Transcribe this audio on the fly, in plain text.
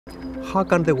How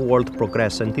can the world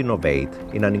progress and innovate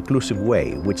in an inclusive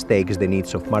way which takes the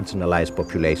needs of marginalized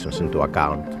populations into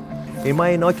account? In my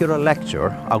inaugural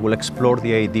lecture, I will explore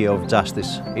the idea of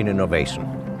justice in innovation.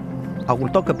 I will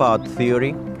talk about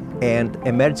theory and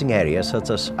emerging areas such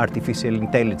as artificial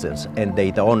intelligence and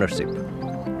data ownership,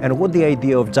 and what the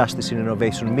idea of justice in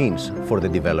innovation means for the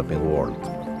developing world.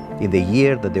 In the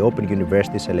year that the Open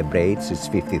University celebrates its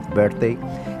 50th birthday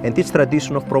and its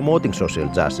tradition of promoting social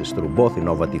justice through both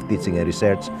innovative teaching and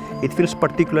research, it feels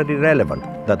particularly relevant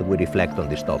that we reflect on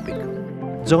this topic.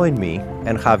 Join me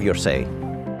and have your say.